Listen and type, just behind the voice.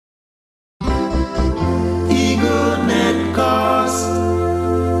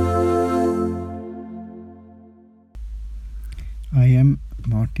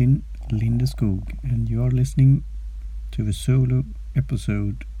Martin Lindeskog, and you are listening to the solo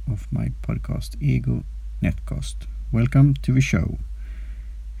episode of my podcast Ego Netcast. Welcome to the show.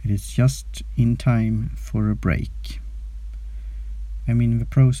 It is just in time for a break. I'm in the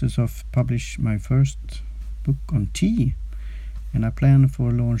process of publishing my first book on tea, and I plan for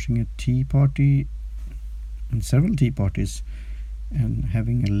launching a tea party and several tea parties and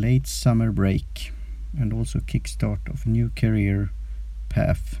having a late summer break, and also kickstart of a new career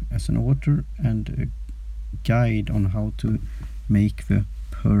path as an author and a guide on how to make the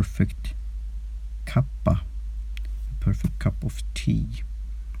perfect kappa, a perfect cup of tea.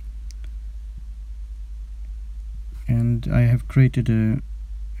 And I have created an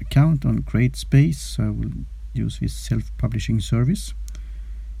account on CreateSpace, so I will use this self-publishing service.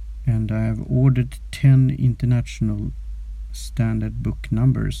 And I have ordered 10 international standard book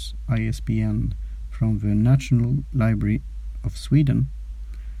numbers, ISBN, from the National Library of Sweden.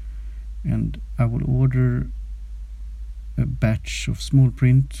 And I will order a batch of small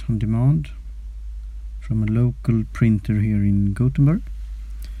print on demand from a local printer here in Gothenburg.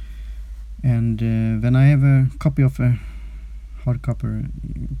 And when I have a copy of a hardcover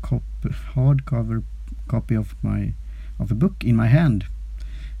copy of a book in my hand,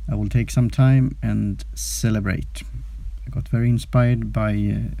 I will take some time and celebrate. I got very inspired by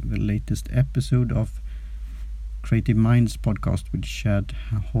the latest episode of Creative Minds podcast with Chad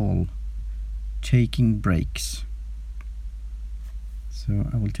Hall, Taking Breaks. So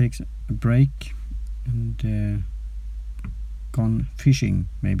I will take a break and going fishing,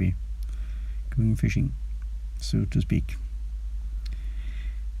 so to speak.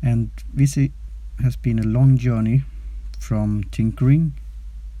 And this has been a long journey from tinkering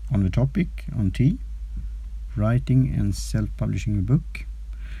on the topic on tea, writing and self-publishing a book,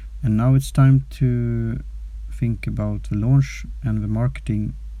 and now it's time to think about the launch and the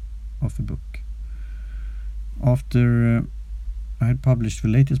marketing of the book. After I had published the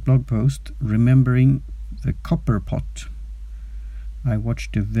latest blog post, Remembering the Copper Pot, I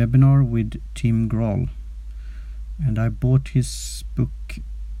watched a webinar with Tim Grohl, and I bought his book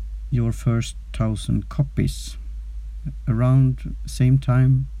Your First 1,000 Copies around the same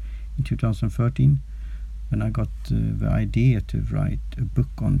time in 2013, when I got the idea to write a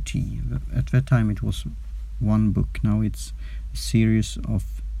book on tea. At that time it was one book, now it's a series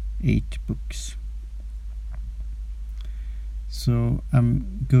of 8 books. So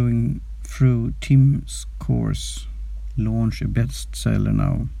I'm going through Tim's course, Launch a Bestseller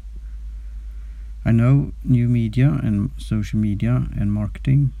Now. I know new media and social media and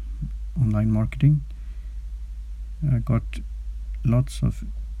marketing, online marketing. I got lots of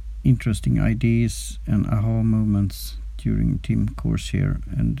interesting ideas and aha moments during Tim's course here,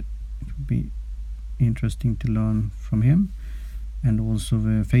 and it would be interesting to learn from him, and also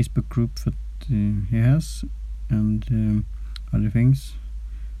the Facebook group that he has, and other things.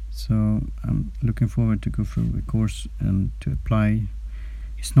 So I'm looking forward to go through the course and to apply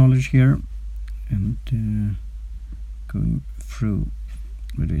his knowledge here, and going through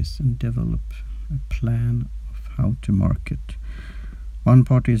with this and develop a plan of how to market. One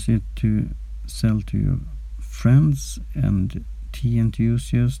part is it to sell to your friends and tea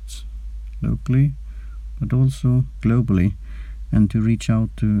enthusiasts locally, but also globally, and to reach out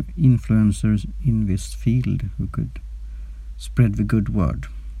to influencers in this field who could spread the good word.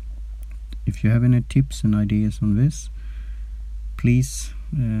 If you have any tips and ideas on this, please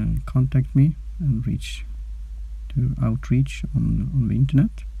contact me and outreach on the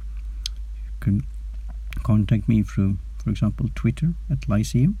internet. You can contact me through, for example, Twitter at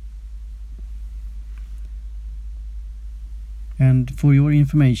Lyceum. And for your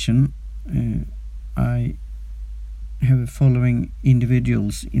information, I have the following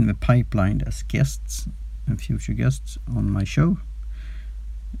individuals in the pipeline as guests and future guests on my show.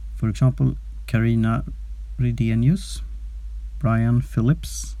 For example, Carina Redenius, Brian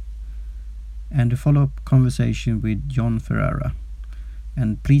Phillips, and a follow-up conversation with John Ferrara.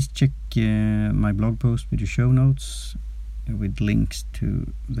 And please check my blog post with the show notes with links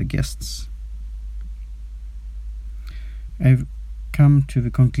to the guests. I've come to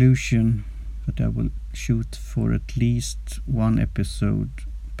the conclusion that I will shoot for at least one episode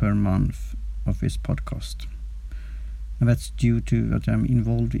per month of this podcast, and that's due to that I'm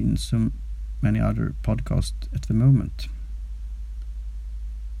involved in so many other podcasts at the moment.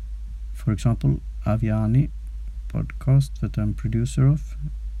 For example, Aviani podcast that I'm producer of.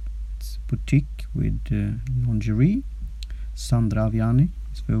 It's a boutique with lingerie. Sandra Aviani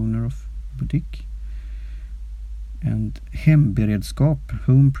is the owner of the boutique. And Hemberedskap,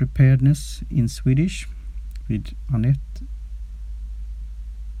 home preparedness in Swedish, with Annette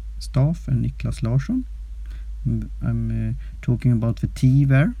staff and Niklas Larsson. I'm talking about the tea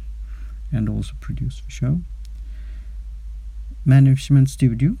there and also produce the show. Management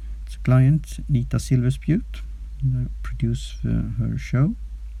Studio, it's a client, Nita Silverspjut. I produce her show.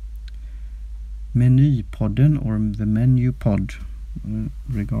 Menypodden, or the Menu Pod,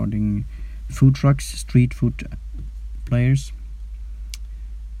 regarding food trucks, street food players.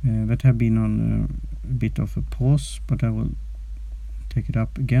 That have been on a bit of a pause, but I will take it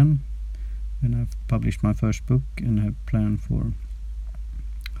up again when I've published my first book and have planned for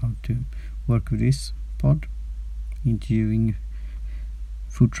how to work with this pod, interviewing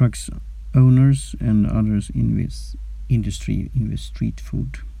food trucks owners and others in this industry, in the street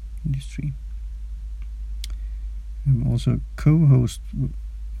food industry. I'm also co-host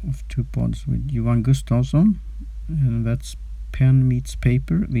of 2 pods with Johan Gustafsson, and that's Pen Meets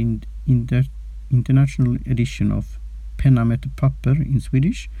Paper, the international edition of Penna möter papper in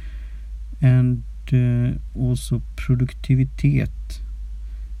Swedish, and also Produktivitet.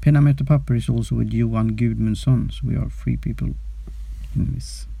 Penna möter papper is also with Johan Gudmundsson, so we are 3 people in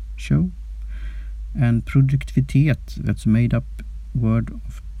this show. And Produktivitet, that's a made up word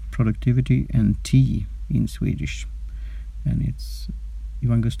of productivity and tea in Swedish, and it's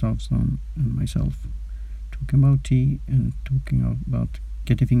Johan Gustafsson and myself talking about tea and talking about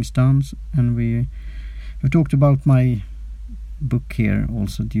getting things done. And we have talked about my book here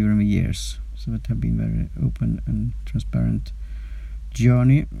also during the years, so it have been very open and transparent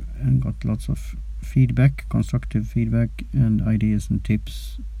journey, and got lots of feedback, constructive feedback and ideas and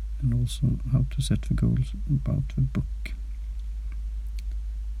tips, and also how to set the goals about the book.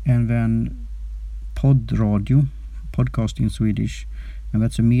 And then Poddradio, podcast in Swedish, and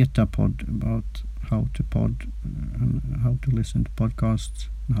that's a meta pod about how to pod and how to listen to podcasts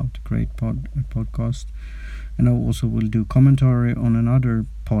and how to create a podcast. And I also will do commentary on another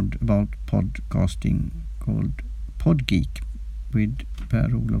pod about podcasting called Podgeek with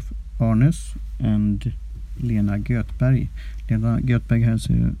Per-Olof Arnes and Lena Göthberg. Lena Göthberg has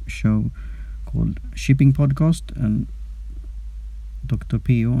a show called Shipping Podcast, and Dr.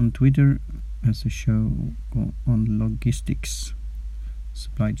 P.O. on Twitter has a show on logistics,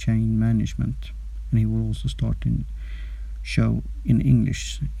 supply chain management, and he will also start a show in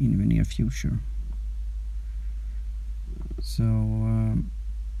English in the near future. So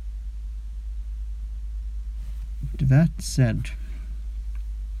with that said,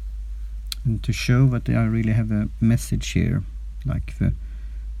 and to show that I really have a message here, like the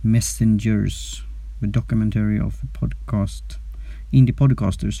Messengers, the documentary of a podcast, indie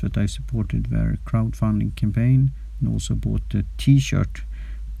podcasters that I supported their crowdfunding campaign, and also bought a t-shirt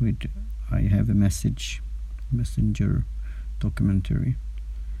with I have a message, Messenger documentary.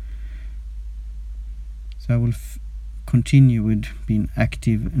 So I will continue with being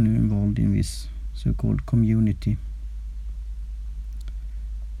active and involved in this so-called community,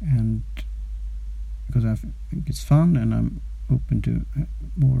 and because I think it's fun, and I'm open to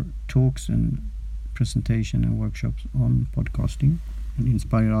more talks and presentation and workshops on podcasting, and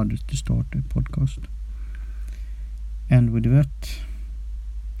inspire others to start a podcast. And with that,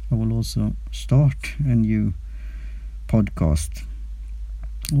 I will also start a new podcast,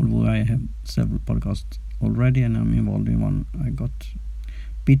 although I have several podcasts already and I'm involved in one. I got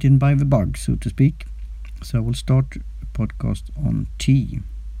bitten by the bug, so to speak. So I will start a podcast on tea.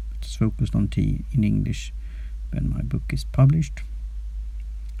 It's focused on tea in English when my book is published.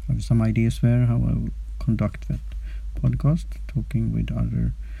 I have some ideas there how I will conduct that podcast, talking with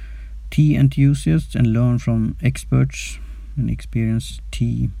other tea enthusiasts and learn from experts and experienced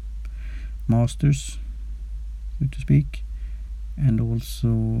tea masters, so to speak, and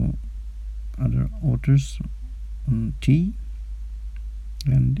also other authors on tea.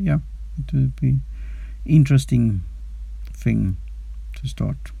 And yeah, it will be interesting thing to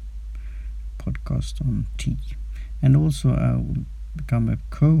start podcast on tea. And also I will become a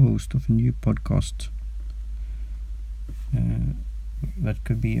co-host of a new podcast that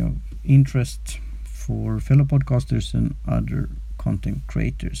could be of interest for fellow podcasters and other content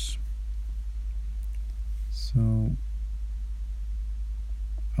creators. So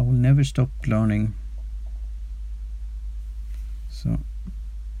I will never stop learning. So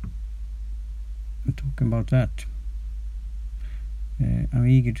I'm talking about that. I'm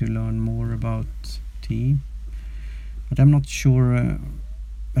eager to learn more about tea, but I'm not sure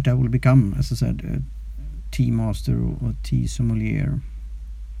that I will become, as I said, a tea master or tea sommelier.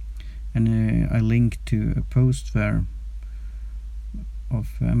 And I linked to a post there of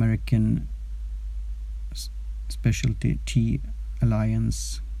American Specialty Tea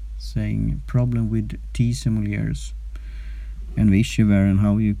Alliance saying problem with tea sommeliers. envision there and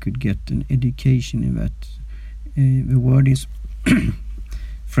how you could get an education in that. The word is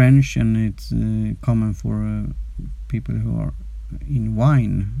French, and it's common for people who are in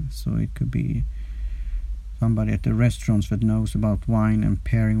wine, so it could be somebody at the restaurants that knows about wine and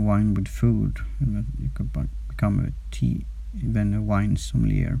pairing wine with food, and that you could become a tea, then a wine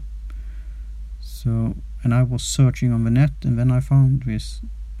sommelier. So, and I was searching on the net, and then I found this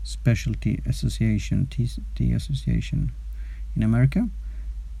specialty association, tea association in America,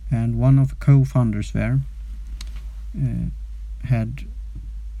 and one of the co-founders there had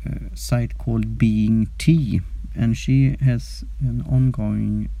a site called Being Tea, and she has an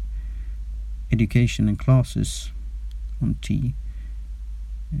ongoing education and classes on tea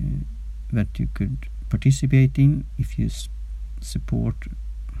that you could participate in if you support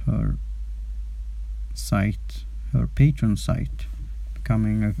her site, her patron site,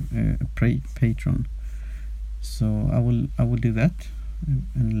 becoming a patron. So I will do that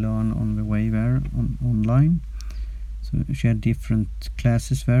and learn on the way there online. So she had different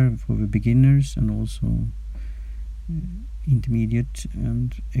classes there for the beginners and also intermediate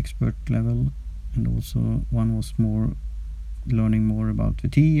and expert level, and also one was more learning more about the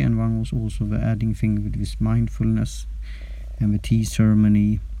tea, and one was also the adding thing with this mindfulness and the tea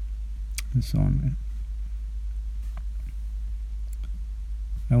ceremony and so on.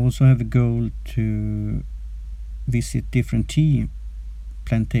 I also have a goal to visit different tea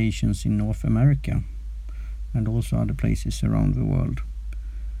plantations in North America and also other places around the world.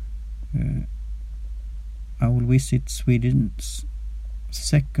 I will visit Sweden's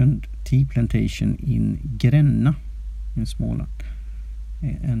second tea plantation in Gränna in Småland,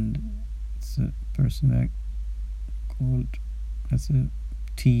 and it's a person there has a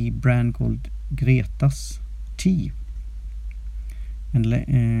tea brand called Greta's Tea.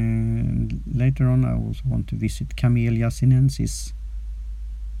 And later on I also want to visit Camellia sinensis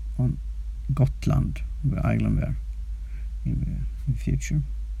on Gotland, the island there, in the future.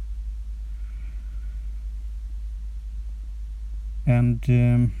 And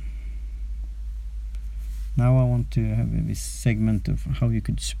now I want to have this segment of how you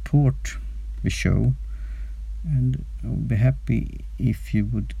could support the show, and I would be happy if you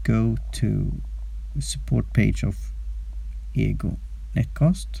would go to the support page of Ego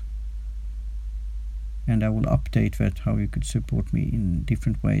Netcast, and I will update that how you could support me in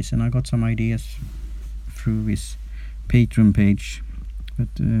different ways. And I got some ideas through this Patreon page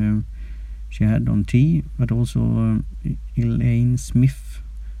that she had on tea, but also Elaine Smith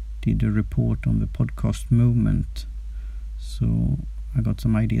did a report on the podcast movement. So I got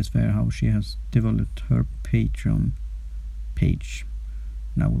some ideas there how she has developed her Patreon page.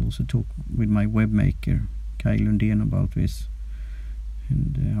 And I will also talk with my webmaker Kai Lundén about this,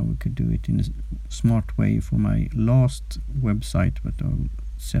 and how we could do it in a smart way for my last website that I'll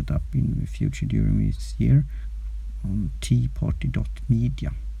set up in the future during this year on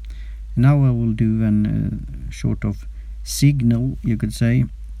teaparty.media. Now I will do a sort of signal, you could say,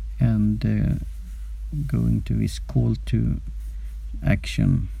 and going to this call to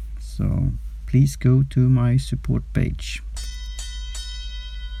action. So please go to my support page.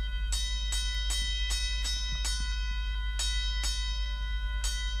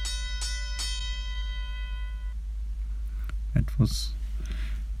 That was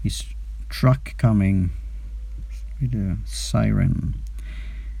this truck coming with a siren.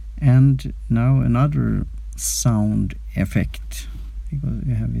 And now another sound effect, because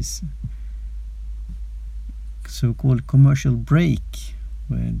we have this so-called commercial break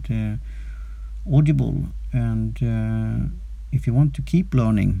with Audible. And if you want to keep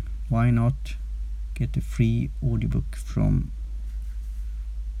learning, why not get a free audiobook from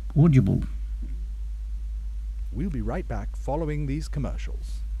Audible? We'll be right back following these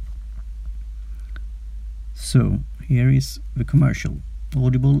commercials. So, here is the commercial.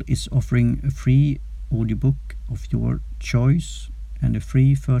 Audible is offering a free audiobook of your choice and a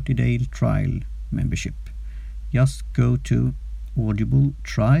free 30-day trial membership. Just go to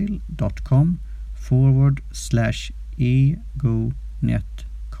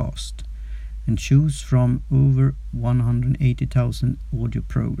audibletrial.com/egonetcast and choose from over 180,000 audio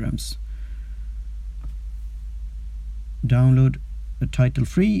programs. Download the title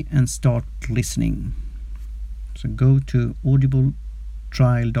free and start listening. So go to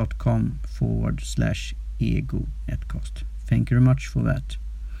audibletrial.com/egonetcast. Thank you very much for that.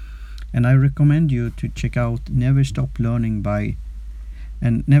 And I recommend you to check out Never Stop Learning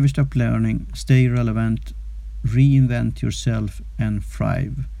Never Stop Learning, Stay Relevant, Reinvent Yourself and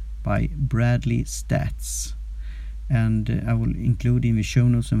Thrive by Bradley Stats. And I will include in the show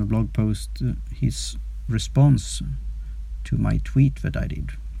notes and the blog post his response to my tweet that I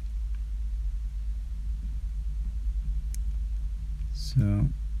did. So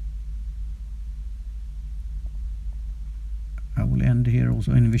I will end here.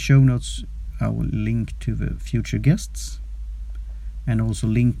 Also in the show notes I will link to the future guests and also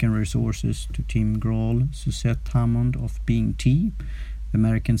link and resources to Tim Grahl, Suzette Hammond of Being Tea, the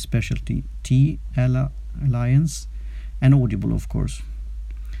American Specialty Tea Alliance, and Audible, of course.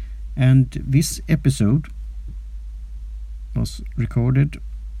 And this episode was recorded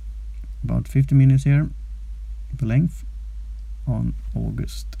about 50 minutes here, the length, on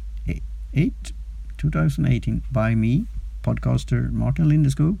August 8, 2018 by me, podcaster Martin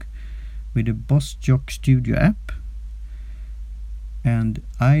Lindeskog, with the Boss Jock Studio app, and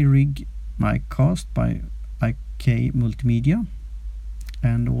I rig my cast by IK Multimedia,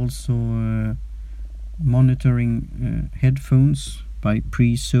 and also monitoring headphones by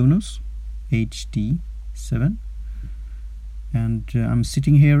PreSonus HD7, and I'm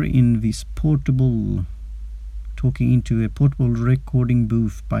sitting here in this talking into a portable recording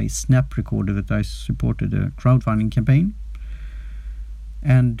booth by Snap Recorder that I supported a crowdfunding campaign,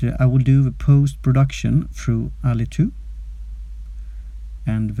 and I will do the post-production through Ali2,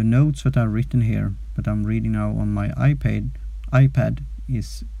 and the notes that are written here that I'm reading now on my iPad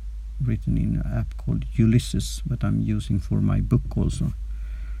is written in an app called Ulysses that I'm using for my book also.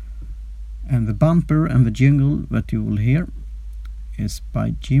 And the bumper and the jingle that you will hear is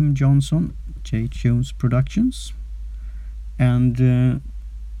by Jim Johnson, J. Jones Productions, and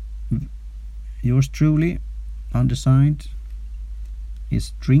yours truly, Undersigned,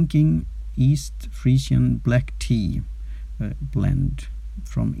 is drinking East Frisian Black Tea blend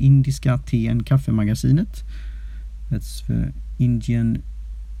from Indiska Tea and Kaffemagasinet. That's the Indian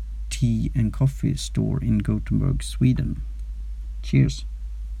tea and coffee store in Gothenburg, Sweden. Cheers.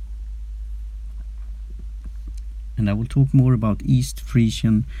 And I will talk more about East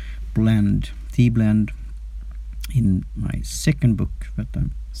Frisian tea blend in my second book that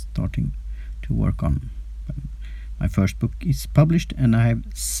I'm starting to work on. My first book is published and I have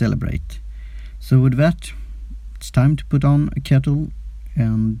Celebrate. So with that, it's time to put on a kettle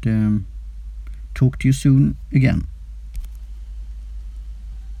and talk to you soon again.